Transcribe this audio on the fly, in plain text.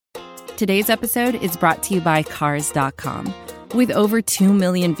Today's episode is brought to you by Cars.com. With over 2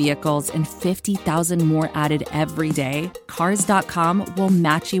 million vehicles and 50,000 more added every day, Cars.com will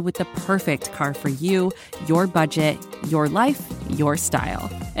match you with the perfect car for you, your budget, your life, your style.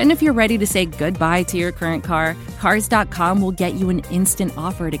 And if you're ready to say goodbye to your current car, Cars.com will get you an instant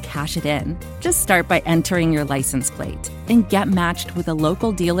offer to cash it in. Just start by entering your license plate and get matched with a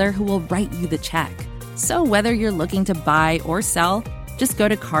local dealer who will write you the check. So whether you're looking to buy or sell, just go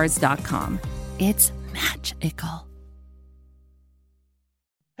to Cars.com. It's magical.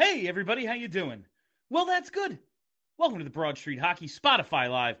 Hey everybody, how you doing? Well, that's good. Welcome to the Broad Street Hockey Spotify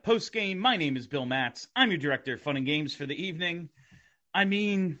Live postgame. My name is Bill Matz. I'm your director of fun and games for the evening. I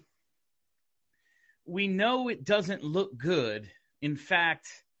mean, we know it doesn't look good. In fact,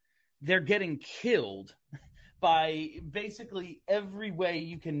 they're getting killed by basically every way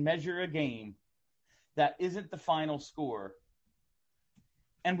you can measure a game that isn't the final score.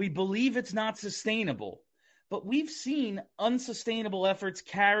 And we believe it's not sustainable. But we've seen unsustainable efforts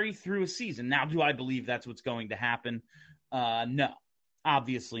carry through a season. Now, do I believe that's what's going to happen? No,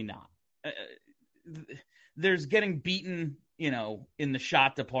 obviously not. There's getting beaten, in the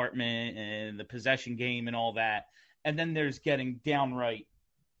shot department and the possession game and all that. And then there's getting downright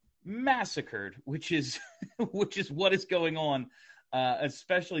massacred, which is what is going on,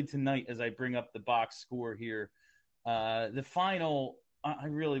 especially tonight as I bring up the box score here. The final, I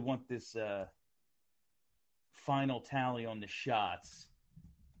really want this final tally on the shots,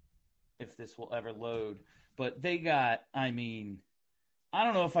 if this will ever load. But they got, I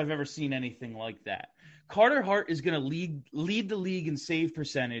don't know if I've ever seen anything like that. Carter Hart is going to lead the league in save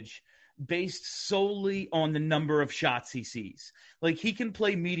percentage based solely on the number of shots he sees. Like, he can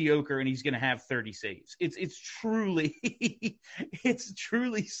play mediocre and he's going to have 30 saves. It's truly it's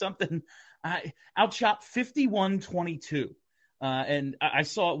truly something. Outshot 51-22. And I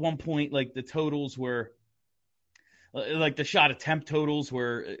saw at one point, like, the totals were, like, the shot attempt totals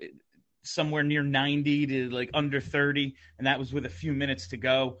were somewhere near 90 to like under 30, and that was with a few minutes to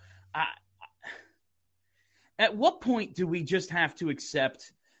go. At what point do we just have to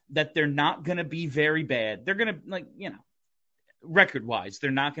accept that they're not going to be very bad? They're going to, record-wise,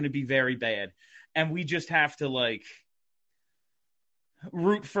 they're not going to be very bad. And we just have to,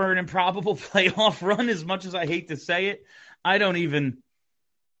 root for an improbable playoff run, as much as I hate to say it. I don't even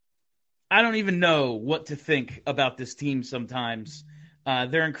know what to think about this team sometimes.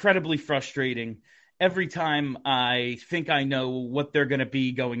 They're incredibly frustrating. Every time I think I know what they're going to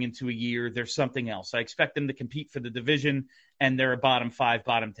be going into a year, there's something else. I expect them to compete for the division, and they're a bottom 5,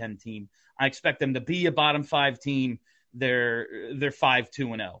 bottom 10 team. I expect them to be a bottom 5 team. They're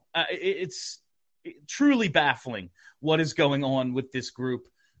 5-2-0. It's truly baffling what is going on with this group.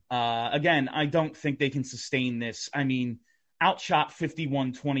 Again, I don't think they can sustain this. Outshot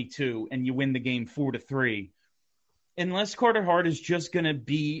 51-22, and you win the game 4-3. Unless Carter Hart is just going to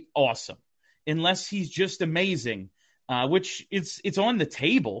be awesome, unless he's just amazing, which it's on the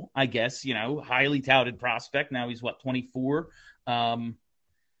table, I guess, highly touted prospect. Now he's 24.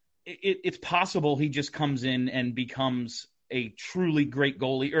 It's possible he just comes in and becomes a truly great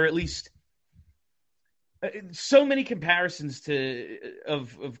goalie, or at least so many comparisons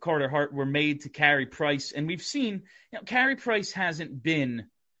of Carter Hart were made to Carey Price, and we've seen, Carey Price hasn't been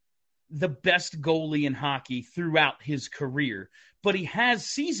the best goalie in hockey throughout his career, but he has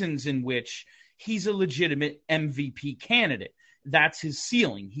seasons in which he's a legitimate MVP candidate. That's his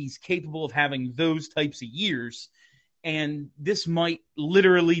ceiling. He's capable of having those types of years, and this might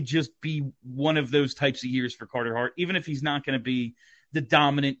literally just be one of those types of years for Carter Hart, even if he's not going to be the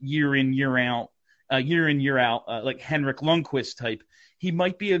dominant year in, year out, like Henrik Lundqvist type. He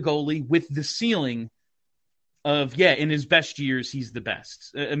might be a goalie with the ceiling of, in his best years, he's the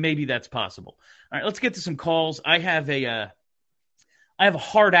best. Maybe that's possible. All right, let's get to some calls. I have a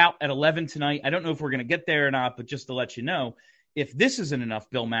hard out at 11 tonight. I don't know if we're going to get there or not, but just to let you know, if this isn't enough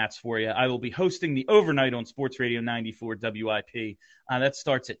Bill Matz for you, I will be hosting the overnight on Sports Radio 94 WIP. That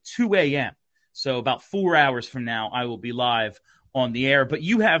starts at 2 a.m. So about 4 hours from now, I will be live on the air. But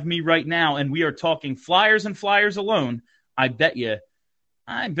you have me right now, and we are talking Flyers and Flyers alone. I bet you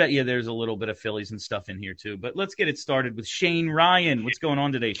there's a little bit of Phillies and stuff in here too. But let's get it started with Shane Ryan. What's going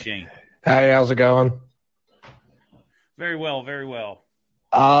on today, Shane? Hey, how's it going? Very well, very well.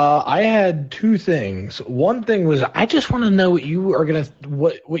 I had two things. One thing was I just want to know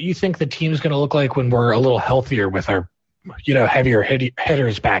what you think the team's gonna look like when we're a little healthier with our, heavier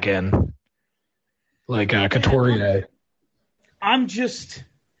hitters back in, like Couturier. I'm just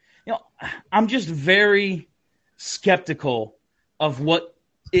very skeptical of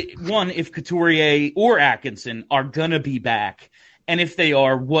if Couturier or Atkinson are going to be back, And if they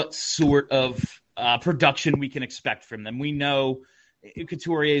are, what sort of production we can expect from them. We know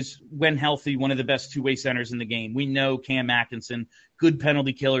Couturier is, when healthy, one of the best two-way centers in the game. We know Cam Atkinson, good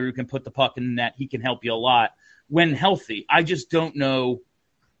penalty killer who can put the puck in the net. He can help you a lot when healthy. I just don't know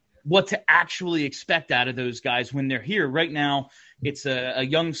what to actually expect out of those guys when they're here. Right now, it's a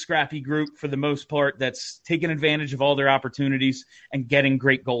young, scrappy group for the most part that's taking advantage of all their opportunities and getting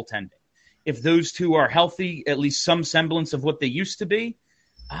great goaltending. If those two are healthy, at least some semblance of what they used to be,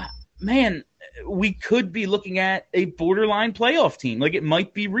 man, we could be looking at a borderline playoff team. Like, it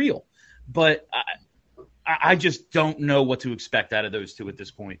might be real. But I just don't know what to expect out of those two at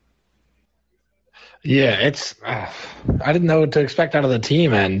this point. Yeah, it's I didn't know what to expect out of the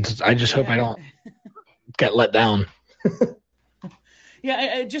team, and I just hope I don't get let down.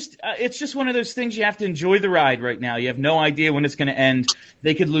 Yeah, it's just one of those things you have to enjoy the ride right now. You have no idea when it's going to end.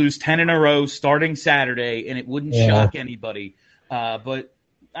 They could lose 10 in a row starting Saturday, and it wouldn't shock anybody. But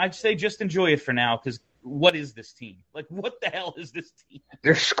I'd say just enjoy it for now, because what is this team? Like, what the hell is this team?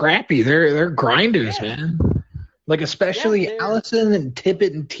 They're scrappy. They're grinders, man. Like, especially Allison and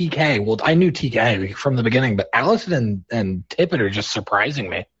Tippett and TK. Well, I knew TK from the beginning, but Allison and Tippett are just surprising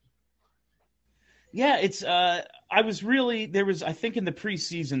me. Yeah, it's I think in the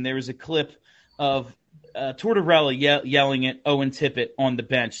preseason there was a clip of Tortorella yelling at Owen Tippett on the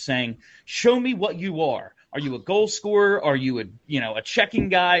bench saying, "Show me what you are. Are you a goal scorer? Are you a checking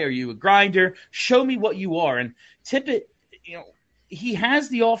guy? Are you a grinder? Show me what you are." And Tippett, he has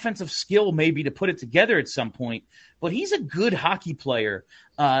the offensive skill maybe to put it together at some point, but he's a good hockey player.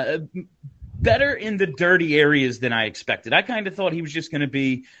 Better in the dirty areas than I expected. I kind of thought he was just going to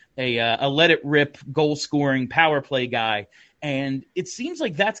be a let-it-rip, goal-scoring power play guy, and it seems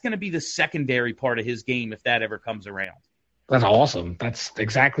like that's going to be the secondary part of his game if that ever comes around. That's awesome. That's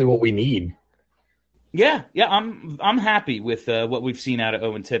exactly what we need. Yeah, I'm happy with what we've seen out of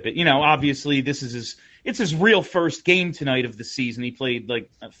Owen Tippett. Obviously this is his real first game tonight of the season. He played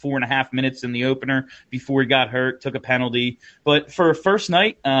like 4.5 minutes in the opener before he got hurt, took a penalty. But for a first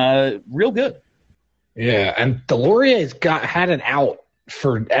night, real good. Yeah, and Delorier's had it out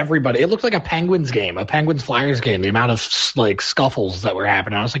for everybody. It looked like a Penguins game, a Penguins-Flyers game, the amount of scuffles that were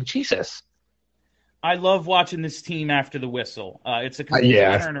happening. I was like, Jesus. I love watching this team after the whistle. It's a complete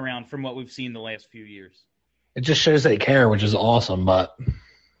turnaround from what we've seen the last few years. It just shows they care, which is awesome, but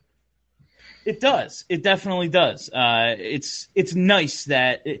it does. It definitely does. It's nice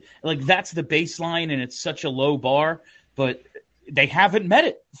that that's the baseline, and it's such a low bar, but they haven't met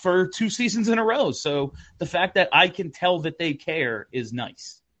it for 2 seasons in a row. So the fact that I can tell that they care is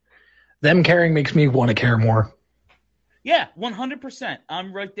nice. Them caring makes me want to care more. Yeah, 100%.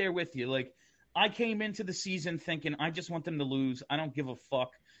 I'm right there with you. Like, I came into the season thinking I just want them to lose. I don't give a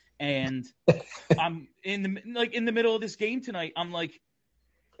fuck. And I'm in the middle of this game tonight. I'm like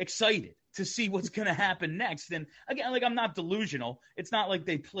excited to see what's going to happen next. And again, I'm not delusional. It's not like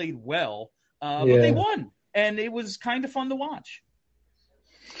they played well, but they won, and it was kind of fun to watch.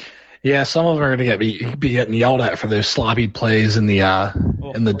 Yeah, some of them are going to be getting yelled at for those sloppy plays in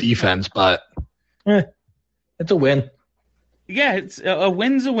the defense, but it's a win. Yeah, it's a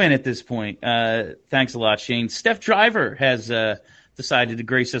win's a win at this point. Thanks a lot, Shane. Steph Driver has decided to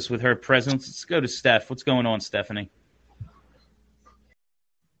grace us with her presence. Let's go to Steph. What's going on, Stephanie?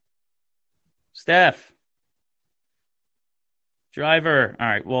 Steph. Driver. All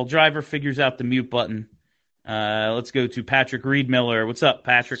right, well, Driver figures out the mute button. Let's go to Patrick Reed-Miller. What's up,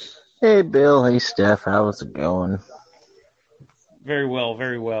 Patrick? Hey, Bill. Hey, Steph. How's it going? Very well,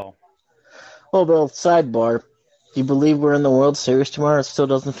 very well. Well, Bill, sidebar. Do you believe we're in the World Series tomorrow? It still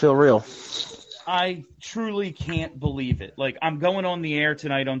doesn't feel real. I truly can't believe it. Like, I'm going on the air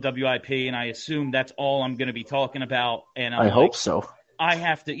tonight on WIP, and I assume that's all I'm going to be talking about. And I hope so. I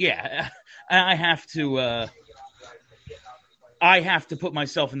have to put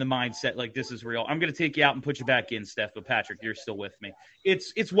myself in the mindset like this is real. I'm going to take you out and put you back in, Steph, but Patrick, you're still with me.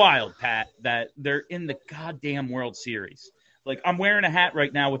 It's wild, Pat, that they're in the goddamn World Series. Like, I'm wearing a hat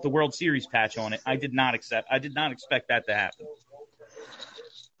right now with the World Series patch on it. I did not expect that to happen.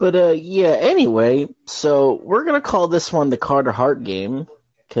 But, anyway, so we're going to call this one the Carter Hart game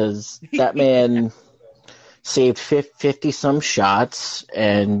because that man saved 50-some shots,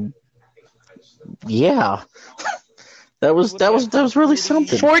 and, yeah, that was really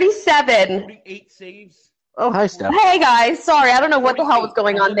something. 47. 48 saves. Oh, hi, Steph. Hey, guys. Sorry, I don't know what the hell was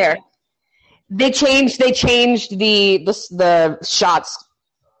going on there. They changed the shots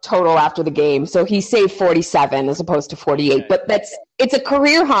total after the game, so he saved 47 as opposed to 48. But it's a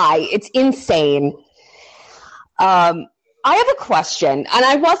career high. It's insane. I have a question, and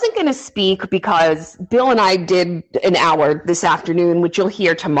I wasn't going to speak because Bill and I did an hour this afternoon, which you'll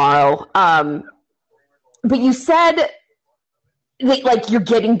hear tomorrow. But you said that, like, you're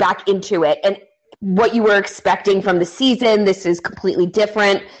getting back into it, and what you were expecting from the season, this is completely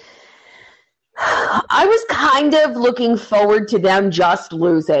different. I was kind of looking forward to them just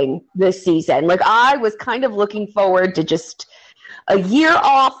losing this season. Like, I was kind of looking forward to just a year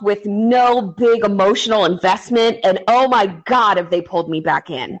off with no big emotional investment, and oh my God, have they pulled me back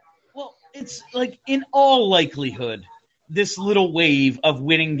in. Well, it's like, in all likelihood, this little wave of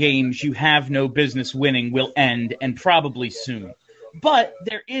winning games you have no business winning will end, and probably soon. But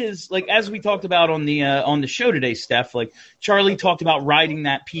there is, like, as we talked about on the show today, Steph, like, Charlie talked about riding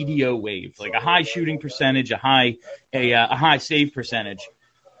that PDO wave, like a high shooting percentage, a high save percentage.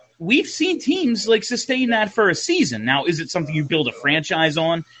 We've seen teams, like, sustain that for a season. Now, is it something you build a franchise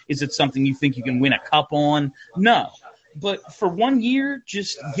on? Is it something you think you can win a cup on? No. But for 1 year,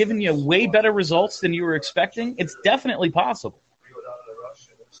 just giving you way better results than you were expecting, it's definitely possible.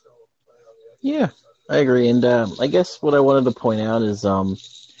 Yeah, I agree. And I guess what I wanted to point out is,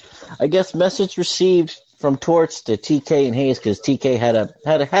 I guess message received from Torts to TK and Hayes, because TK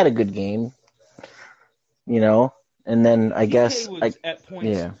had a good game, you know. And then I guess was at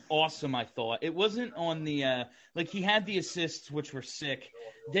points awesome. I thought it wasn't on the like, he had the assists, which were sick.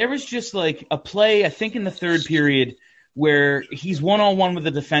 There was just like a play, I think, in the third period where he's 1-on-1 with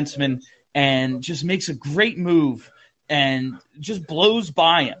a defenseman and just makes a great move and just blows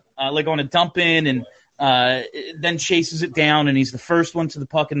by him, like on a dump in, and then chases it down, and he's the first one to the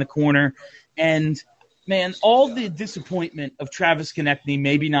puck in the corner. And man, all the disappointment of Travis Konechny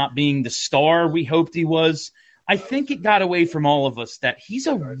maybe not being the star we hoped he was, I think it got away from all of us that he's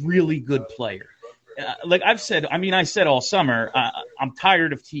a really good player. Like I've said, I said all summer, I'm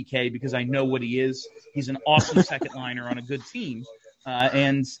tired of TK because I know what he is. He's an awesome second liner on a good team.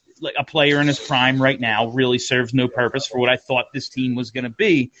 And like a player in his prime right now really serves no purpose for what I thought this team was going to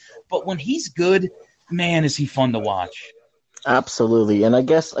be. But when he's good, man, is he fun to watch. Absolutely. And I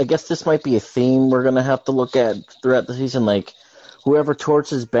guess this might be a theme we're going to have to look at throughout the season. Like, whoever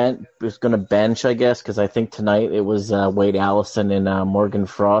Torts is going to bench, I guess, because I think tonight it was Wade Allison and Morgan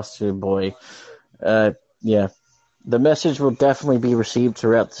Frost. Oh, boy. Yeah. The message will definitely be received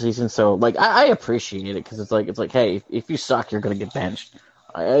throughout the season. So, like, I appreciate it, because it's like, hey, if you suck, you're going to get benched.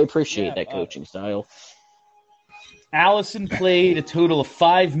 I appreciate that coaching style. Allison played a total of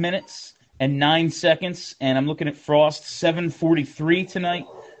 5 minutes and 9 seconds, and I'm looking at Frost, 7:43 tonight.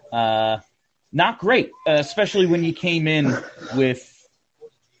 Not great, especially when you came in with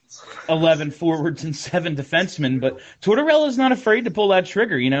 11 forwards and 7 defensemen. But Tortorella's not afraid to pull that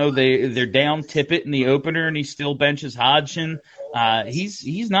trigger. You know, they're down Tippett in the opener, and he still benches Hodgson.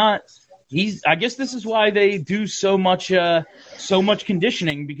 He's not. I guess this is why they do so much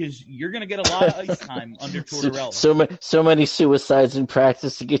conditioning, because you're going to get a lot of ice time under Tortorella. So many suicides in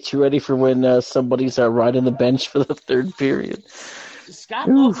practice to get you ready for when somebody's riding the bench for the third period. Scott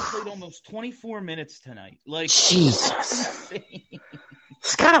Laughton played almost 24 minutes tonight. Like, Jesus.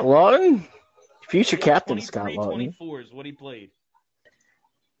 Scott Laughton? Future captain Scott Laughton. 24 is what he played.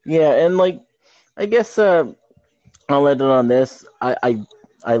 Yeah, and like, I guess I'll end it on this.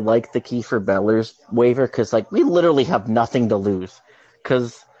 I like the Kiefer Bellers waiver, because like, we literally have nothing to lose,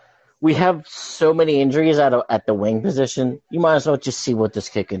 because we have so many injuries at the wing position. You might as well just see what this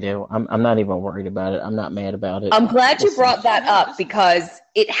kid can do. I'm not even worried about it. I'm not mad about it. I'm glad you brought that up, because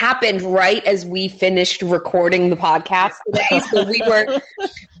it happened right as we finished recording the podcast today. So we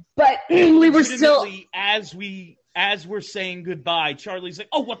were still, as we're saying goodbye, Charlie's like,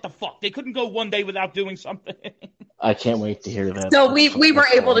 "Oh, what the fuck? They couldn't go one day without doing something." I can't wait to hear that. So we were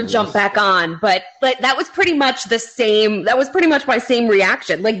able to jump back on, but that was pretty much the same. That was pretty much my same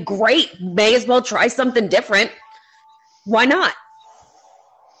reaction. Like, great, may as well try something different. Why not?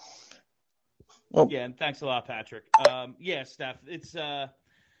 Well, yeah, and thanks a lot, Patrick. Yeah, Steph, it's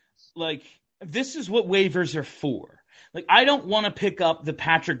like, this is what waivers are for. Like, I don't want to pick up the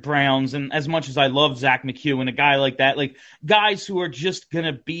Patrick Browns, and as much as I love Zach McEwen, a guy like that, like, guys who are just going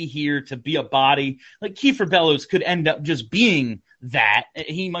to be here to be a body. Like, Kiefer Bellows could end up just being that.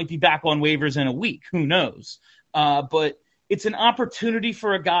 He might be back on waivers in a week. Who knows? But it's an opportunity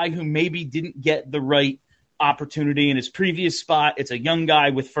for a guy who maybe didn't get the right opportunity in his previous spot. It's a young guy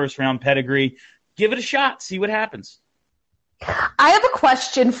with first-round pedigree. Give it a shot. See what happens. I have a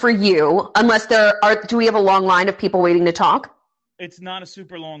question for you, unless do we have a long line of people waiting to talk? It's not a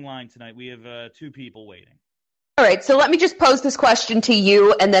super long line tonight. We have 2 people waiting. All right, so let me just pose this question to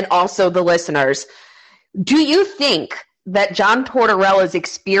you and then also the listeners. Do you think that John Tortorella's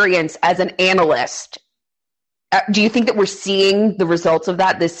experience as an analyst Do you think that we're seeing the results of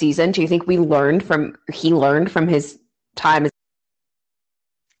that this season? Do you think he learned from his time?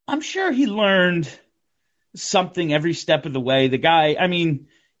 I'm sure he learned something every step of the way. The guy, I mean,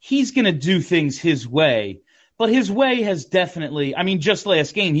 he's going to do things his way, but his way has definitely, I mean, just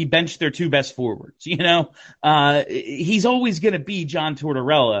last game, he benched their two best forwards, he's always going to be John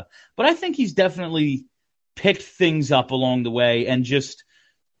Tortorella, but I think he's definitely picked things up along the way. And just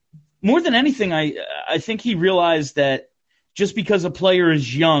more than anything, I think he realized that just because a player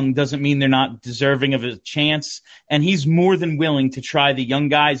is young doesn't mean they're not deserving of a chance. And he's more than willing to try the young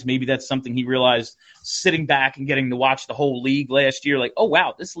guys. Maybe that's something he realized sitting back and getting to watch the whole league last year. Like, oh,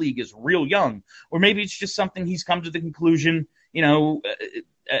 wow, this league is real young. Or maybe it's just something he's come to the conclusion,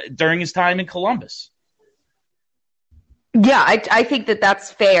 during his time in Columbus. Yeah, I think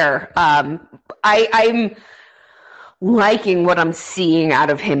that's fair. I'm liking what I'm seeing out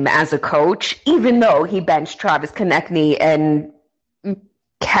of him as a coach, even though he benched Travis Konechny and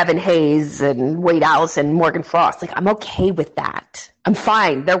Kevin Hayes and Wade Allison, Morgan Frost. Like, I'm okay with that. I'm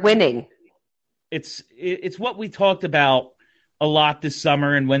fine. They're winning. It's what we talked about a lot this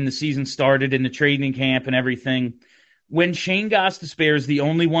summer and when the season started in the training camp and everything. When Shane Gostisbehere is the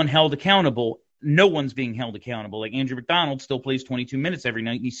only one held accountable, no one's being held accountable. Like Andrew McDonald still plays 22 minutes every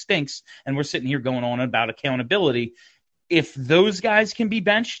night and he stinks. And we're sitting here going on about accountability. If those guys can be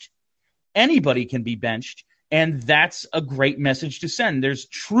benched, anybody can be benched. And that's a great message to send. There's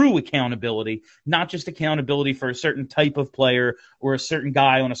true accountability, not just accountability for a certain type of player or a certain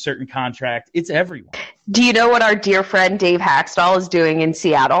guy on a certain contract. It's everyone. Do you know what our dear friend Dave Haxtell is doing in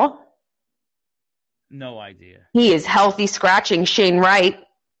Seattle? No idea. He is healthy scratching Shane Wright.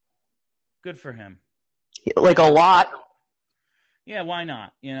 Good for him. Like a lot. Yeah, why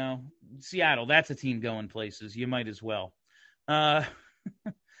not? Seattle, that's a team going places. You might as well.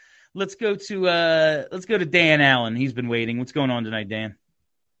 Let's go to Dan Allen. He's been waiting. What's going on tonight, Dan?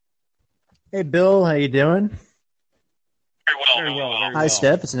 Hey, Bill. How you doing? Very well. Hi,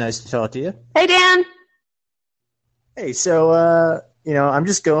 Steph. It's nice to talk to you. Hey, Dan. Hey, so I'm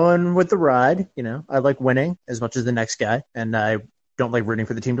just going with the ride. I like winning as much as the next guy, and I don't like rooting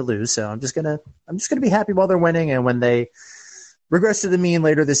for the team to lose. So I'm just gonna be happy while they're winning, and when they regress to the mean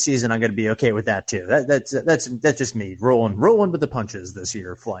later this season, I'm going to be okay with that too. That's just me rolling with the punches this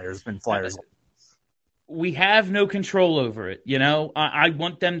year. Flyers. We have no control over it. I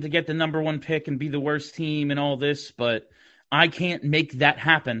want them to get the number one pick and be the worst team and all this, but I can't make that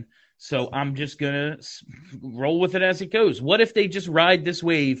happen. So I'm just going to roll with it as it goes. What if they just ride this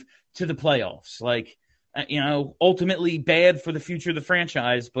wave to the playoffs? Like, ultimately bad for the future of the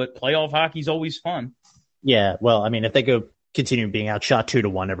franchise, but playoff hockey is always fun. Yeah. Well, I mean, if they continue being outshot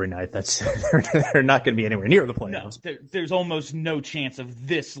 2-1 every night, they're not going to be anywhere near the playoffs. No, there's almost no chance of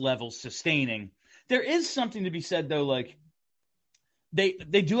this level sustaining. There is something to be said, though. Like they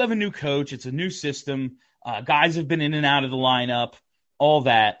do have a new coach. It's a new system. Guys have been in and out of the lineup, all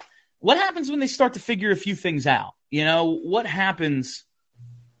that. What happens when they start to figure a few things out? What happens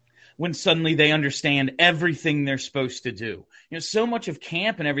when suddenly they understand everything they're supposed to do? So much of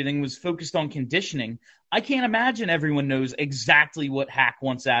camp and everything was focused on conditioning. I can't imagine everyone knows exactly what Hack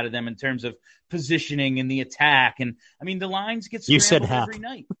wants out of them in terms of positioning and the attack. And I mean, the lines get scrambled every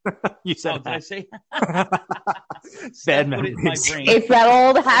night. You said did I say? Bad memories. It's that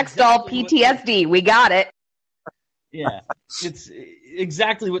old Hackstall PTSD. We got it. Yeah, it's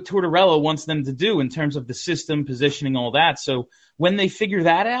exactly what Tortorella wants them to do in terms of the system, positioning, all that. So when they figure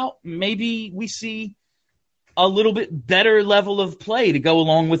that out, maybe we see a little bit better level of play to go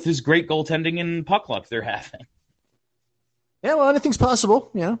along with this great goaltending and puck luck they're having. Yeah, well, anything's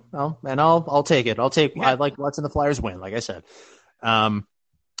possible, I'll take it. I like watching the Flyers win, like I said.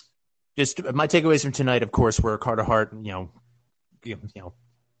 Just my takeaways from tonight, of course, were Carter Hart,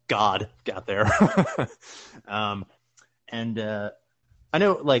 God got there. And I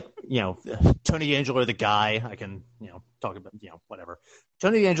know, Tony DeAngelo, the guy, I can, talk about, whatever.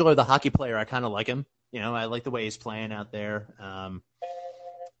 Tony DeAngelo, the hockey player, I kind of like him. I like the way he's playing out there.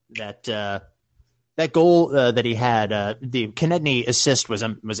 That goal that he had, the Konechny assist was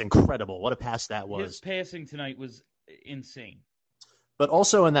incredible. What a pass that was. His passing tonight was insane. But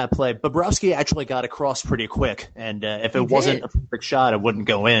also in that play, Bobrovsky actually got across pretty quick, and if it wasn't a perfect shot, it wouldn't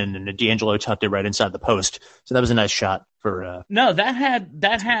go in, and DeAngelo tucked it right inside the post. So that was a nice shot for. No, that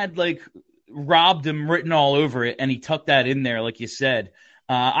had like robbed him written all over it, and he tucked that in there, like you said.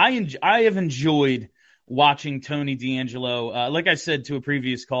 I have enjoyed watching Tony DeAngelo. Like I said to a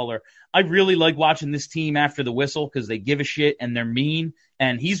previous caller, I really like watching this team after the whistle because they give a shit and they're mean.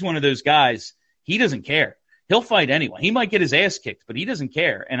 And he's one of those guys. He doesn't care. He'll fight anyone. He might get his ass kicked, but he doesn't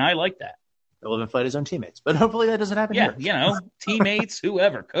care. And I like that. He'll even fight his own teammates. But hopefully that doesn't happen here. Teammates,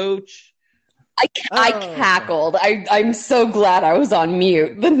 whoever, coach. I cackled. I'm so glad I was on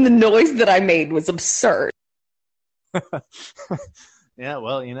mute. The noise that I made was absurd. Yeah,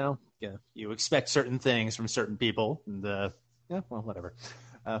 well, you expect certain things from certain people. And, whatever.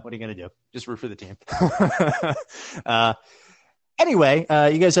 What are you going to do? Just root for the team. Anyway,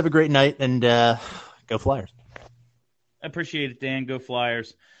 you guys have a great night, and go Flyers. I appreciate it, Dan. Go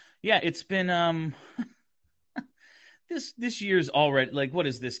Flyers. Yeah, it's been this year's already, like, what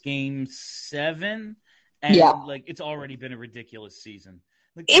is this, game 7? And it's already been a ridiculous season.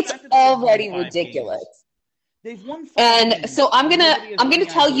 Like, it's already ridiculous. They've won 5 and games. So I'm gonna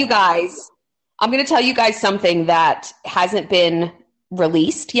tell you guys something that hasn't been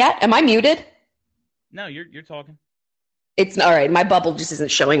released yet. Am I muted? No, you're talking. It's all right. My bubble just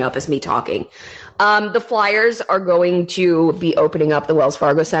isn't showing up as me talking. The Flyers are going to be opening up the Wells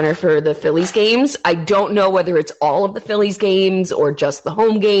Fargo Center for the Phillies games. I don't know whether it's all of the Phillies games or just the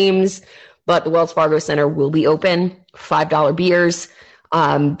home games, but the Wells Fargo Center will be open, $5 beers.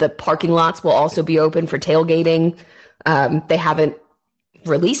 The parking lots will also be open for tailgating. They haven't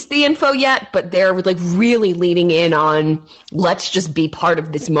released the info yet, but they're like really leaning in on let's just be part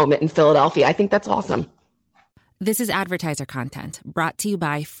of this moment in Philadelphia. I think that's awesome. This is advertiser content brought to you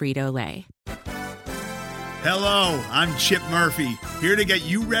by Frito-Lay. Hello, I'm Chip Murphy, here to get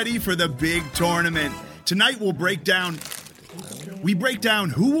you ready for the big tournament. Tonight we break down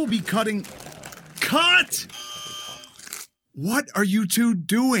who will be cutting. Cut! What are you two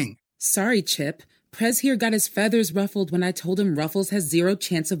doing? Sorry, Chip. Prez here got his feathers ruffled when I told him Ruffles has 0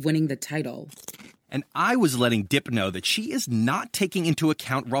 chance of winning the title. And I was letting Dip know that she is not taking into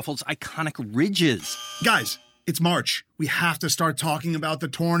account Ruffles' iconic ridges. Guys, it's March. We have to start talking about the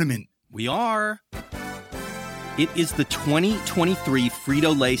tournament. We are. It is the 2023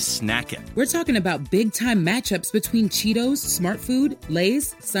 Frito-Lay Snack It. We're talking about big-time matchups between Cheetos, Smart Food,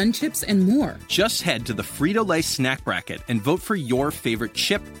 Lay's, Sun Chips, and more. Just head to the Frito-Lay Snack Bracket and vote for your favorite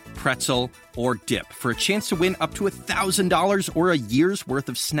chip, pretzel, or dip for a chance to win up to $1,000 or a year's worth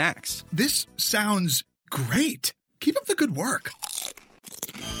of snacks. This sounds great. Keep up the good work.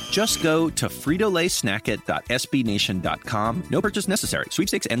 Just go to fritolaysnackit.sbnation.com. No purchase necessary.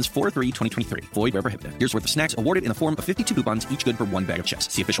 Sweepstakes ends 4/3/2023. Void where prohibited. Year's worth of snacks awarded in the form of 52 coupons, each good for 1 bag of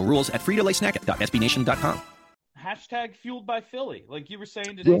chips. See official rules at fritolaysnackit.sbnation.com. Hashtag fueled by Philly. Like you were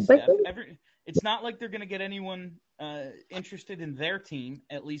saying today, Steph, it's not like they're going to get anyone interested in their team,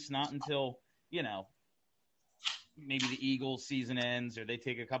 at least not until, maybe the Eagles season ends or they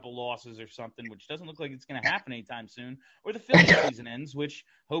take a couple losses or something, which doesn't look like it's going to happen anytime soon, or the Phillies season ends, which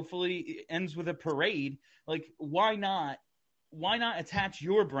hopefully ends with a parade. Like, why not attach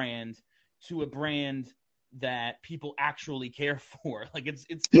your brand to a brand that people actually care for? Like, it's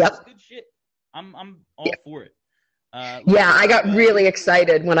good shit. I'm all for it. I got really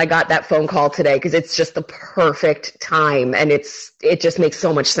excited when I got that phone call today because it's just the perfect time and it just makes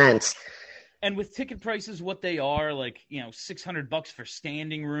so much sense. And with ticket prices what they are, like, $600 for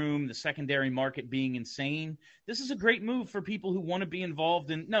standing room, the secondary market being insane, this is a great move for people who want to be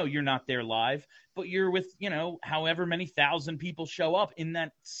involved in. No, you're not there live, but you're with, however many thousand people show up in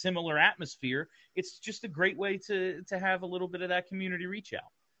that similar atmosphere. It's just a great way to have a little bit of that community reach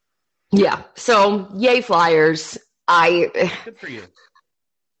out. Yeah. So yay Flyers. Good for you.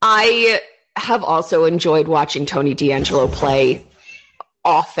 I have also enjoyed watching Tony D'Angelo play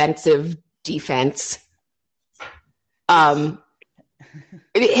offensive defense.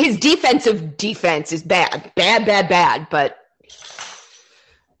 His defensive defense is bad, but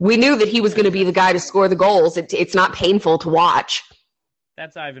we knew that he was going to be the guy to score the goals. It's not painful to watch.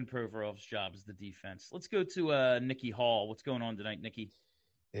 That's Ivan Provorov's job, is the defense. Let's go to Nikki Hall. What's going on tonight, Nikki?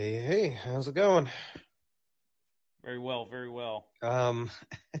 Hey, how's it going? Very well, very well.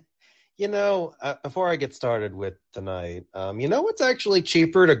 Before I get started with tonight, it's actually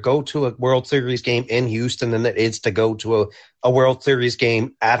cheaper to go to a World Series game in Houston than it is to go to a World Series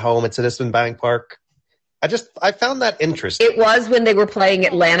game at home at Citizen Bank Park. I found that interesting. It was when they were playing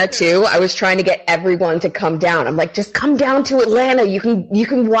Atlanta too. I was trying to get everyone to come down. I'm like, just come down to Atlanta. You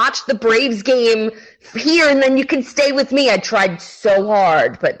can watch the Braves game here and then you can stay with me. I tried so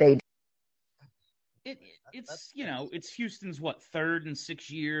hard, but they It's Houston's third in 6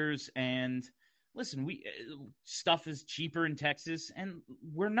 years, and listen, stuff is cheaper in Texas, and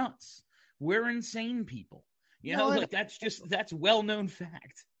we're nuts. We're insane people. That's well-known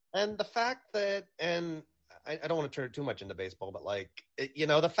fact. And the fact that, and I don't want to turn too much into baseball, but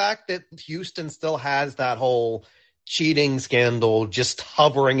the fact that Houston still has that whole cheating scandal just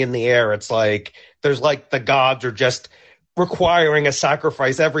hovering in the air. It's like there's the gods are just requiring a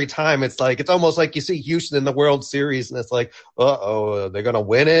sacrifice every time. It's almost like you see Houston in the World Series, and it's like, uh-oh, they're going to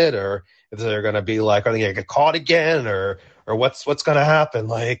win it, or if they're going to be like, are they going to get caught again, or what's going to happen?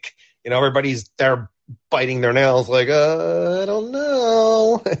 Like, everybody's there biting their nails, like, I don't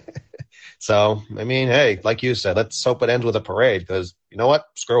know. So, I mean, hey, like you said, let's hope it ends with a parade, because you know what?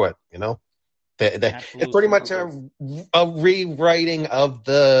 Screw it. It's pretty much a rewriting of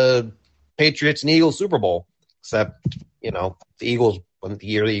the Patriots and Eagles Super Bowl, except, the Eagles, when the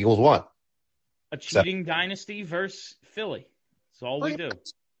year the Eagles won. A cheating dynasty versus Philly. That's all we do.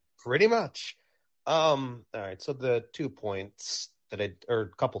 Pretty much. All right, so the 2 points or a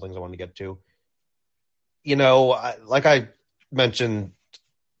couple things I wanted to get to. Like I mentioned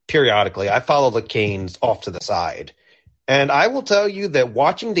periodically, I follow the Canes off to the side. And I will tell you that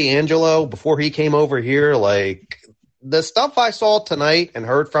watching D'Angelo before he came over here, like the stuff I saw tonight and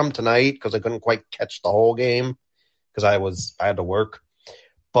heard from tonight, because I couldn't quite catch the whole game because I had to work.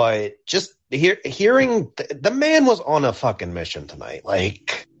 But just hearing the man was on a fucking mission tonight.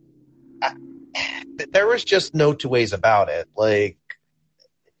 Like, there was just no two ways about it. Like,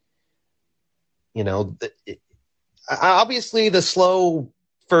 obviously the slow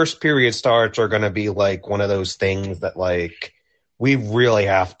first period starts are going to be like one of those things that like we really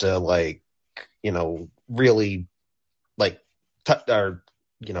have to like, really like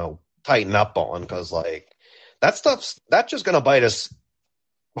tighten up on, because like that's just going to bite us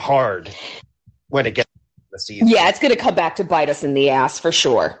hard when it gets to the season. Yeah, it's going to come back to bite us in the ass for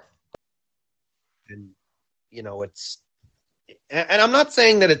sure. And and I'm not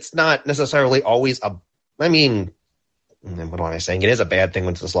saying that it's not necessarily always what am I saying? It is a bad thing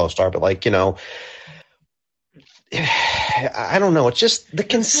when it's a slow start, but like, I don't know. It's just the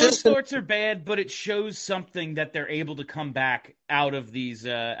consistent. Slow starts are bad, but it shows something that they're able to come back out of these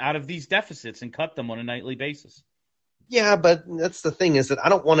deficits and cut them on a nightly basis. Yeah, but that's the thing, is that I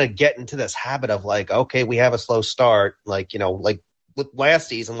don't want to get into this habit of like, okay, we have a slow start, like, like with last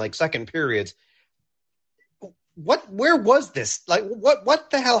season, like second periods. Where was this? Like, what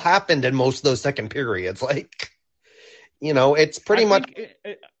the hell happened in most of those second periods? Like, it's pretty much.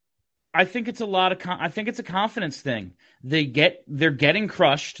 I think it's I think it's a confidence thing. They're getting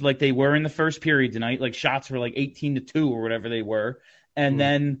crushed like they were in the first period tonight. Like shots were like 18-2 or whatever they were, and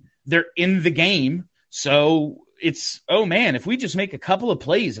then they're in the game. So it's, oh man, if we just make a couple of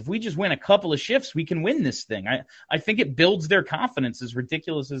plays, if we just win a couple of shifts, we can win this thing. I think it builds their confidence, as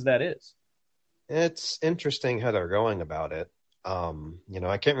ridiculous as that is. It's interesting how they're going about it.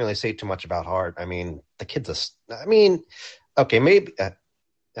 I can't really say too much about Hart. I mean, the kid's okay, maybe.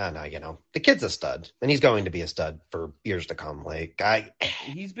 The kid's a stud, and he's going to be a stud for years to come. Like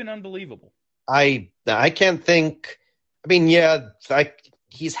he's been unbelievable. I can't think. I mean, yeah,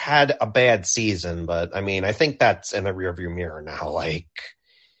 he's had a bad season, but I mean, I think that's in the rearview mirror now. Like,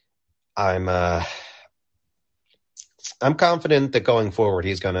 I'm confident that going forward,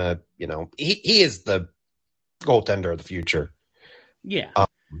 he's gonna, he is the goaltender of the future. Yeah,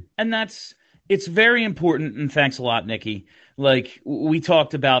 and it's very important. And thanks a lot, Nikki. Like we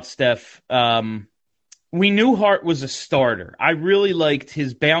talked about, Steph. We knew Hart was a starter. I really liked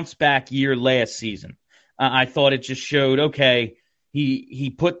his bounce back year last season. I thought it just showed, okay,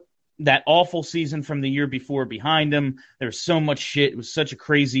 he put that awful season from the year before behind him. There was so much shit. It was such a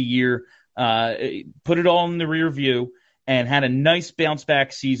crazy year. Put it all in the rear view and had a nice bounce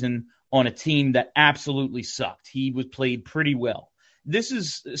back season on a team that absolutely sucked. He was played pretty well.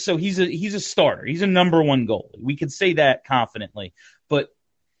 He's a starter. He's a number one goalie. We could say that confidently. But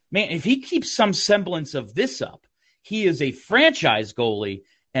man, if he keeps some semblance of this up, he is a franchise goalie,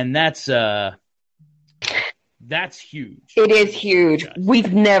 and that's huge. It is huge.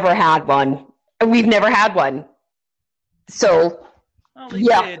 We've never had one. So, well, they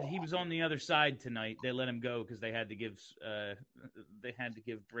did. He was on the other side tonight. They let him go because they had to give Briz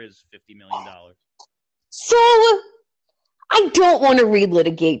 $50 million. So I don't want to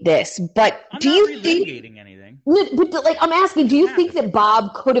relitigate this, but I'm do not you relitigating think anything? But like, I'm asking, do you think that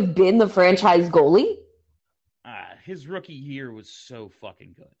Bob could have been the franchise goalie? His rookie year was so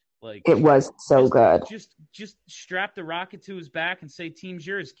fucking good. Like it was so good. Just strap the rocket to his back and say, "Team's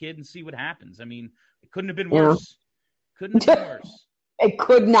yours, kid," and see what happens. I mean, it couldn't have been worse. Couldn't have been worse. It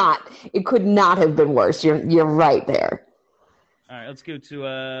could not. It could not have been worse. You're right there. All right, let's go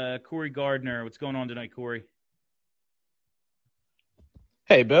to Corey Gardner. What's going on tonight, Corey?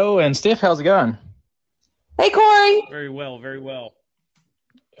 Hey, Bill and Steph, how's it going? Hey, Corey. Very well, very well.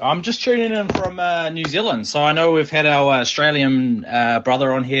 I'm just tuning in from New Zealand. So I know we've had our Australian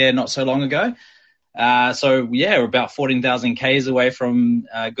brother on here not so long ago. So, we're about 14,000 Ks away from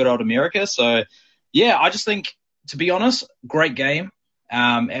good old America. So, I just think to be honest, great game.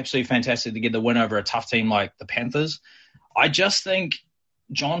 Absolutely fantastic to get the win over a tough team like the Panthers. I just think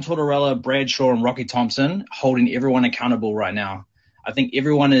John Tortorella, Brad Shaw, and Rocky Thompson holding everyone accountable right now. I think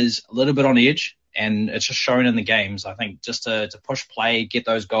everyone is a little bit on edge, and it's just shown in the games. I think just to push play, get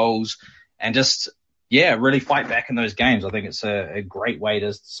those goals, and just, really fight back in those games. I think it's a great way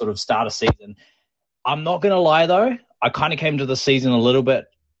to sort of start a season. I'm not going to lie, though. I kind of came to the season a little bit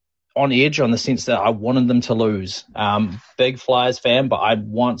on edge on the sense that I wanted them to lose. Big Flyers fan, but I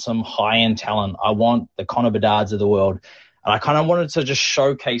want some high-end talent. I want the Connor Bedards of the world. And I kind of wanted to just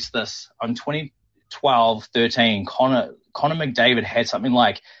showcase this. On 2012-13, Connor McDavid had something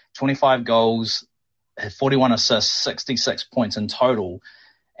like 25 goals, 41 assists, 66 points in total.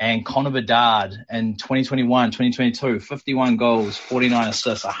 And Connor Bedard in 2021, 2022, 51 goals, 49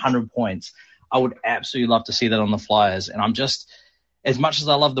 assists, 100 points. I would absolutely love to see that on the Flyers. And I'm just, as much as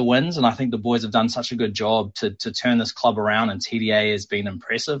I love the wins, and I think the boys have done such a good job to turn this club around, and TDA has been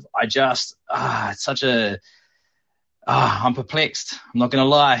impressive, I just, it's such a, I'm perplexed. I'm not going to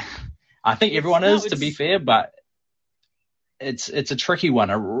lie. I think everyone is, to be fair, but it's a tricky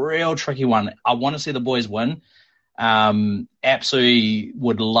one, a real tricky one. I want to see the boys win. Absolutely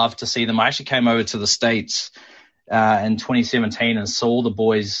would love to see them. I actually came over to the States in 2017 and saw the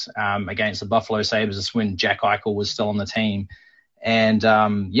boys against the Buffalo Sabres. That's when Jack Eichel was still on the team. And,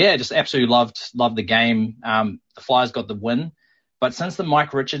 just absolutely loved the game. The Flyers got the win. But since the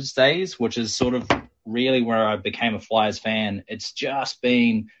Mike Richards days, which is sort of really where I became a Flyers fan, it's just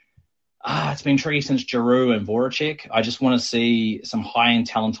been it's been tricky since Giroux and Voracek. I just want to see some high-end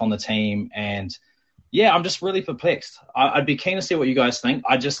talent on the team. And, I'm just really perplexed. I'd be keen to see what you guys think.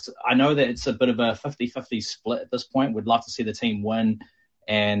 I know that it's a bit of a 50-50 split at this point. We'd love to see the team win.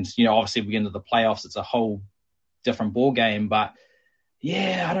 And, obviously we get into the playoffs. It's a whole different ball game. But,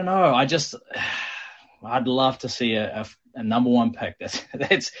 I don't know. I'd love to see a number one pick.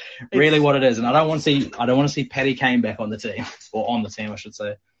 That's really what it is. And I don't want to see Patty Kane back on the team, or on the team, I should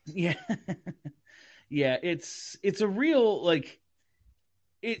say. Yeah. It's a real,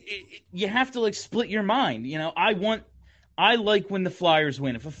 you have to split your mind. I like when the Flyers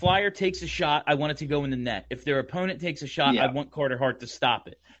win. If a Flyer takes a shot, I want it to go in the net. If their opponent takes a shot, I want Carter Hart to stop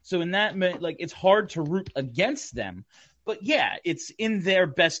it. So in that, it's hard to root against them. But it's in their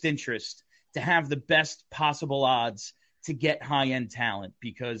best interest to have the best possible odds to get high-end talent,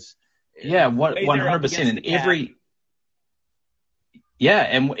 because 100%. And every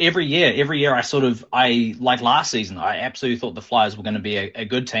year I like last season, I absolutely thought the Flyers were going to be a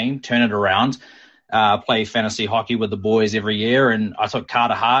good team, turn it around, play fantasy hockey with the boys every year. And I took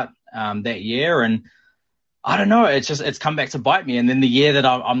Carter Hart that year, and I don't know, it's come back to bite me. And then the year that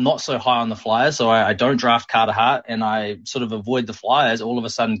I'm not so high on the Flyers, so I don't draft Carter Hart and I sort of avoid the Flyers, all of a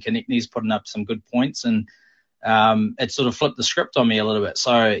sudden Konechny's putting up some good points, and it sort of flipped the script on me a little bit.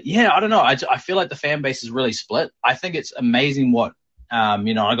 So, I don't know. I feel like the fan base is really split. I think it's amazing what, I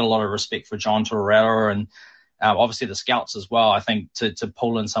got a lot of respect for John Tortorella and obviously the scouts as well. I think to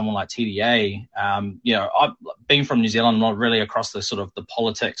pull in someone like TDA, I've been from New Zealand, not really across the sort of the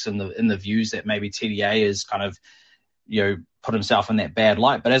politics and the views that maybe TDA is kind of, put himself in that bad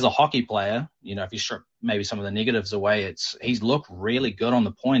light. But as a hockey player, if you strip maybe some of the negatives away, he's looked really good on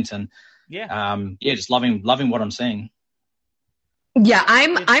the point, and just loving what I'm seeing. Yeah,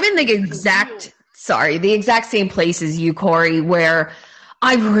 I'm in the exact same place as you, Corey, where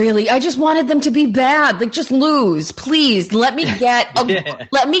I just wanted them to be bad. Just lose, please. Let me get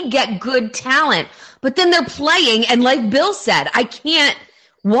good talent. But then they're playing, and like Bill said, I can't,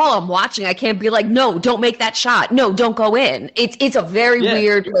 while I'm watching, I can't be like, no, don't make that shot. No, don't go in. It's a very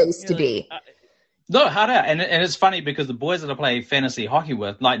weird place to be. No, hard out. And it's funny because the boys that I play fantasy hockey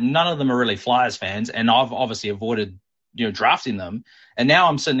with, none of them are really Flyers fans, and I've obviously avoided, drafting them. And now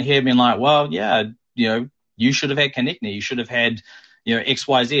I'm sitting here being like, well, you should have had Konechny. You should have had,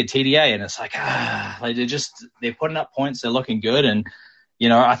 XYZ, TDA. And it's like, they're putting up points. They're looking good. And,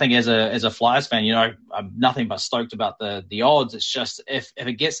 I think as a Flyers fan, I'm nothing but stoked about the odds. It's just if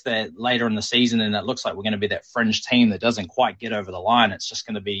it gets there later in the season and it looks like we're going to be that fringe team that doesn't quite get over the line, it's just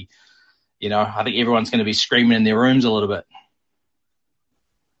going to be, I think everyone's going to be screaming in their rooms a little bit.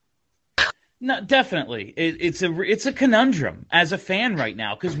 No, definitely. It's a conundrum as a fan right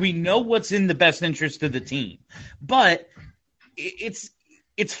now, because we know what's in the best interest of the team. But it's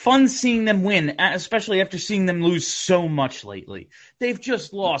fun seeing them win, especially after seeing them lose so much lately. They've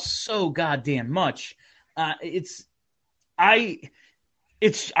just lost so goddamn much. I'm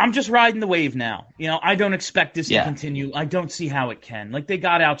just riding the wave now. I don't expect this to continue. I don't see how it can. They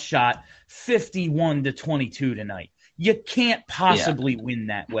got outshot 51-22 tonight. You can't possibly win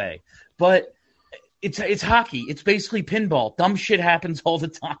that way. But it's hockey. It's basically pinball. Dumb shit happens all the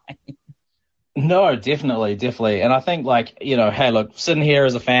time. No, definitely. And I think, like, hey, look, sitting here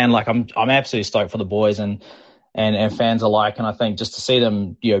as a fan, like, I'm absolutely stoked for the boys and fans alike. And I think just to see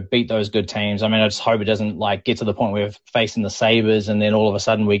them, beat those good teams. I mean, I just hope it doesn't like get to the point where we're facing the Sabres and then all of a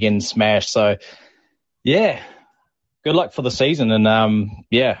sudden we're getting smashed. So, yeah, good luck for the season. And, I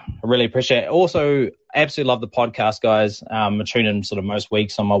really appreciate it. Also, absolutely love the podcast, guys. I tune in sort of most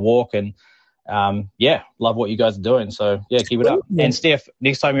weeks on my walk and, love what you guys are doing. So, yeah, keep it up. And, Steph,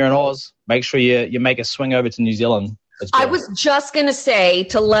 next time you're in Oz, make sure you make a swing over to New Zealand. I was just going to say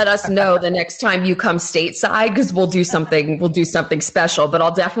to let us know the next time you come stateside, because we'll do something special, but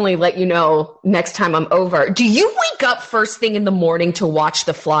I'll definitely let you know next time I'm over. Do you wake up first thing in the morning to watch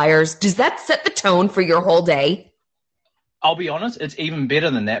the Flyers? Does that set the tone for your whole day? I'll be honest, it's even better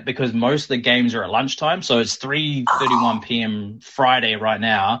than that because most of the games are at lunchtime. So it's 3:31 p.m. Friday right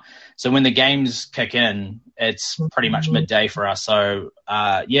now. So when the games kick in, it's pretty much midday for us. So,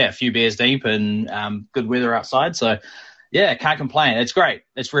 a few beers deep and good weather outside. So, yeah, can't complain. It's great.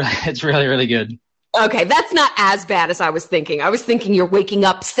 It's really, really good. Okay, that's not as bad as I was thinking. I was thinking you're waking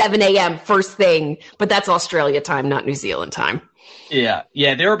up 7 a.m. first thing, but that's Australia time, not New Zealand time. Yeah,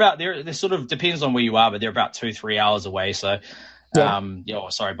 they're sort of depends on where you are, but they're about 2-3 hours away. So,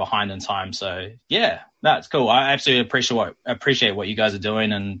 behind in time. So, yeah, that's cool. I absolutely appreciate what you guys are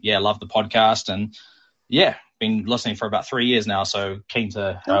doing, and love the podcast, and been listening for about 3 years now. So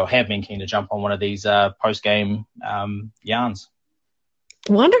have been keen to jump on one of these post game yarns.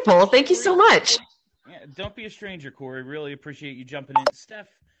 Wonderful, thank you so much. Yeah, don't be a stranger, Corey. Really appreciate you jumping in, Steph.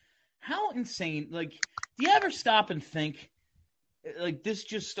 How insane! Like, do you ever stop and think? Like, this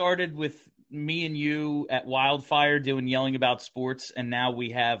just started with me and you at Wildfire doing Yelling About Sports, and now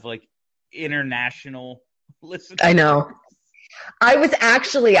we have, like, international listeners. I know. I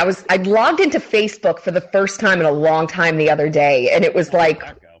logged into Facebook for the first time in a long time the other day, and it was like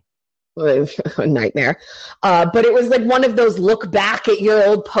a nightmare. But it was like one of those look back at your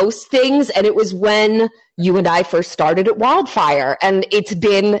old post things, and it was when you and I first started at Wildfire, and it's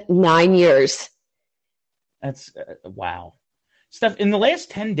been 9 years. That's wow. Steph, in the last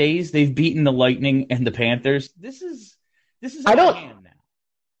 10 days, they've beaten the Lightning and the Panthers. This is I don't now.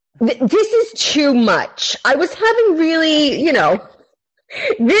 This is too much. I was having really,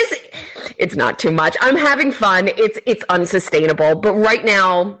 it's not too much. I'm having fun. It's unsustainable, but right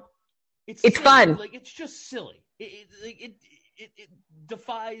now it's fun. Like, it's just silly. It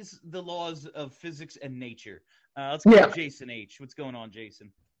defies the laws of physics and nature. Let's go to Jason H. What's going on,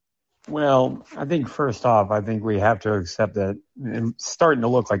 Jason? Well, I think first off, we have to accept that it's starting to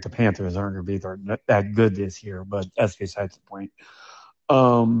look like the Panthers aren't going to be that good this year, but that's besides the point.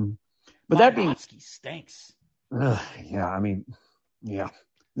 But that being stinks. That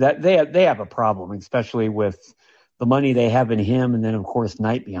they have a problem, especially with the money they have in him, and then of course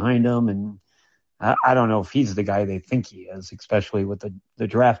Knight behind him, and I don't know if he's the guy they think he is, especially with the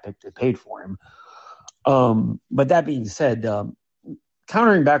draft pick they paid for him. But that being said,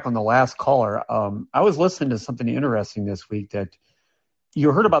 countering back on the last caller, I was listening to something interesting this week that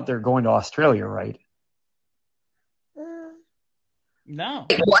you heard about. They're going to Australia, right? No.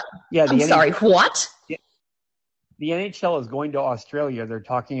 What? Yeah. What? The NHL is going to Australia. They're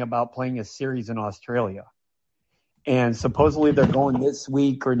talking about playing a series in Australia. And supposedly they're going this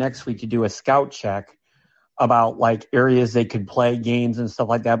week or next week to do a scout check about like areas they could play games and stuff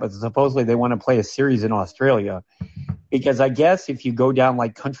like that. But supposedly they want to play a series in Australia. Because I guess if you go down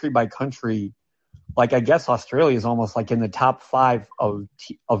like country by country, like I guess Australia is almost like in the top 5 of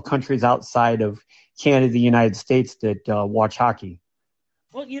countries outside of Canada, the United States that watch hockey.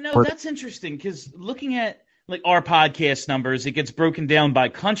 Well, that's interesting because looking at like our podcast numbers, it gets broken down by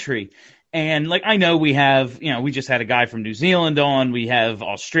country. And like I know we have, we just had a guy from New Zealand on, we have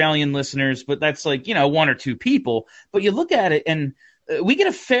Australian listeners, but that's like, 1 or 2 people. But you look at it and we get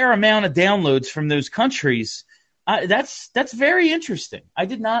a fair amount of downloads from those countries. That's very interesting. I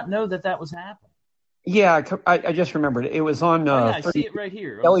did not know that was happening. Yeah, I just remembered. It was on. I see it right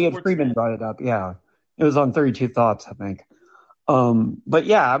here. Elliot Friedman brought it up. Yeah, it was on 32 Thoughts, I think. But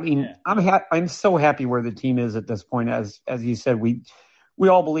yeah, I mean, I'm so happy where the team is at this point. As you said, we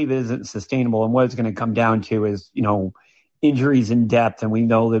all believe it isn't sustainable, and what it's going to come down to is injuries in depth, and we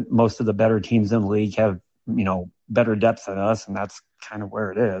know that most of the better teams in the league have better depth than us, and that's kind of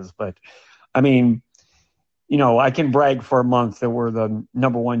where it is. But I mean. I can brag for a month that we're the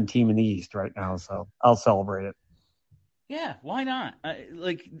number 1 team in the East right now, so I'll celebrate it. Yeah, why not?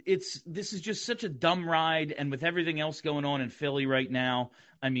 This is just such a dumb ride, and with everything else going on in Philly right now,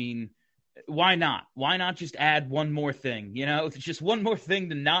 I mean, why not? Why not just add one more thing? It's just one more thing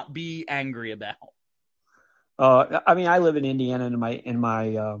to not be angry about. I mean, I live in Indiana, and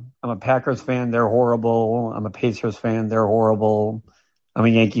I'm a Packers fan. They're horrible. I'm a Pacers fan. They're horrible. I'm a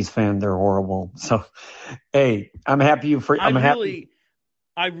Yankees fan. They're horrible. So, hey, I'm happy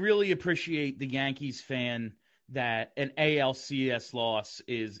I really appreciate the Yankees fan that an ALCS loss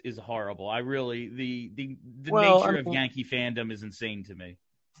is horrible. I really the nature of Yankee fandom is insane to me.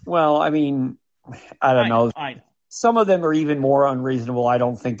 Well, I mean, I don't know. Some of them are even more unreasonable. I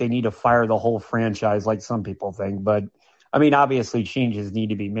don't think they need to fire the whole franchise like some people think. But, I mean, obviously changes need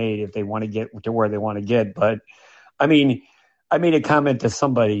to be made if they want to get to where they want to get. But, I mean, I made a comment to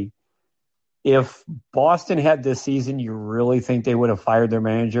somebody. If Boston had this season, you really think they would have fired their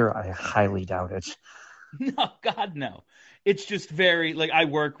manager? I highly doubt it. No, God, no. It's just very, like, I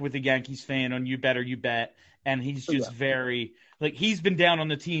work with a Yankees fan on You Better You Bet, and he's just very, like, he's been down on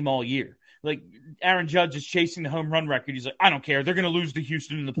the team all year. Like, Aaron Judge is chasing the home run record. He's like, I don't care. They're going to lose to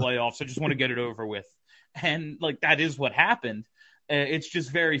Houston in the playoffs. I just want to get it over with. And, like, that is what happened. It's just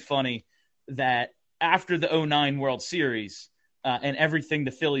very funny that after the 2009 World Series and everything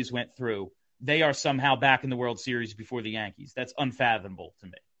the Phillies went through, they are somehow back in the World Series before the Yankees. That's unfathomable to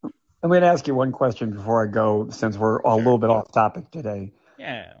me. I'm going to ask you one question before I go, since we're a little bit off topic today.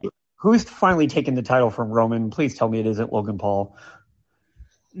 Yeah. Who's finally taken the title from Roman? Please tell me it isn't Logan Paul.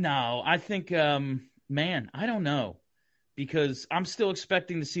 No, I think, man, I don't know. Because I'm still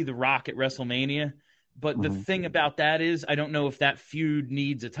expecting to see The Rock at WrestleMania. But the thing about that is I don't know if that feud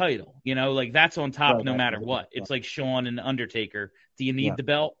needs a title. You know, like that's on top no matter what. It's like Shawn and The Undertaker. Do you need the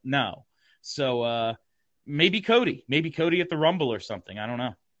belt? No. So maybe Cody. Maybe Cody at the Rumble or something. I don't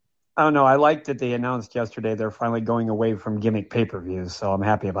know. I don't know. I like that they announced yesterday they're finally going away from gimmick pay-per-views, so I'm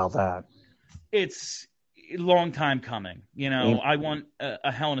happy about that. It's a long time coming. You know, I want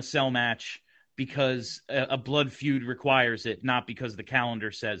a Hell in a Cell match because a blood feud requires it, not because the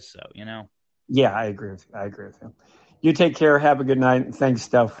calendar says so, you know? Yeah, I agree with you. You take care. Have a good night. Thanks,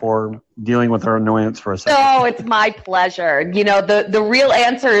 Steph, for dealing with our annoyance for a second. Oh, it's my pleasure. You know, the real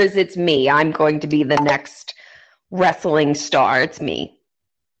answer is it's me. I'm going to be the next wrestling star. It's me.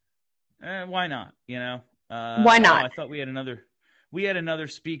 Why not? You know, why not? I thought we had another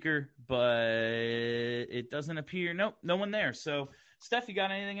speaker, but it doesn't appear. Nope, no one there. So, Steph, you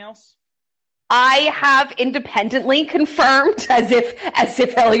got anything else? I have independently confirmed, as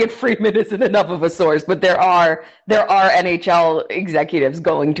if Elliot Friedman isn't enough of a source, but there are NHL executives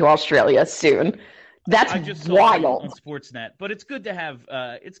going to Australia soon. That's I just saw wild. On Sportsnet, but it's good to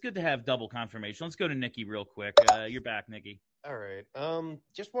have double confirmation. Let's go to Nikki real quick. You're back, Nikki. All right.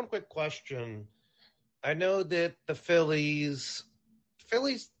 Just one quick question. I know that the Phillies.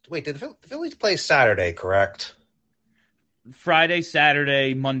 Wait, did the Phillies play Saturday? Correct. Friday,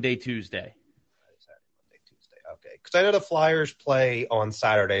 Saturday, Monday, Tuesday. Okay, because I know the Flyers play on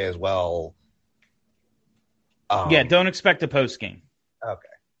Saturday as well. Yeah, don't expect a post game.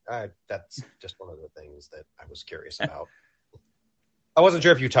 Okay, that's just one of the things that I was curious about. I wasn't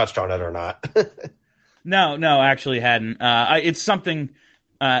sure if you touched on it or not. No, actually hadn't. It's something,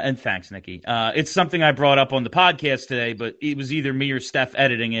 and thanks, Nikki. It's something I brought up on the podcast today, but it was either me or Steph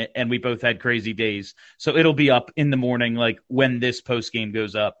editing it, and we both had crazy days. So it'll be up in the morning, like when this post game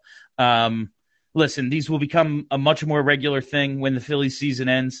goes up. Listen, these will become a much more regular thing when the Phillies season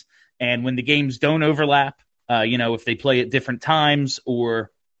ends and when the games don't overlap. If they play at different times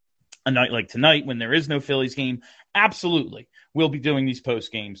or a night like tonight when there is no Phillies game, absolutely. We'll be doing these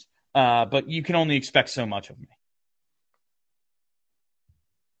post games. But you can only expect so much of me.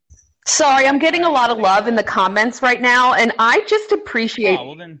 Sorry, I'm getting a lot of love in the comments right now, and I just appreciate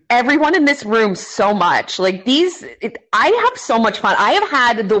everyone in this room so much. Like I have so much fun. I have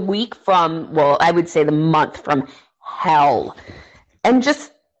had the week I would say the month from hell. And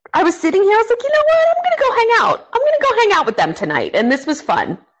I was sitting here, I was like, you know what? I'm going to go hang out. I'm going to go hang out with them tonight, and this was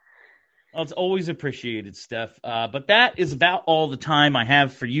fun. Well, it's always appreciated, Steph. But that is about all the time I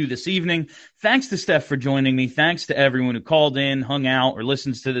have for you this evening. Thanks to Steph for joining me. Thanks to everyone who called in, hung out, or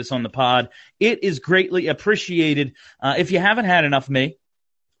listens to this on the pod. It is greatly appreciated. If you haven't had enough of me,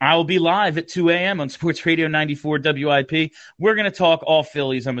 I will be live at 2 a.m. on Sports Radio 94 WIP. We're going to talk all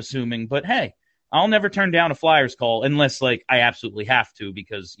Phillies, I'm assuming. But, hey, I'll never turn down a Flyers call unless, I absolutely have to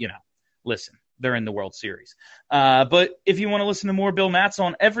because, listen, they're in the World Series. But if you want to listen to more Bill Matz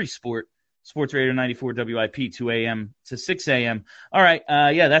on every sport, Sports Radio 94 WIP, 2 a.m. to 6 a.m. All right.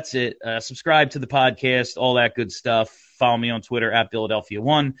 That's it. Subscribe to the podcast, all that good stuff. Follow me on Twitter at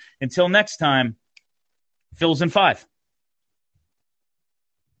Philadelphia1. Until next time, Phil's in 5.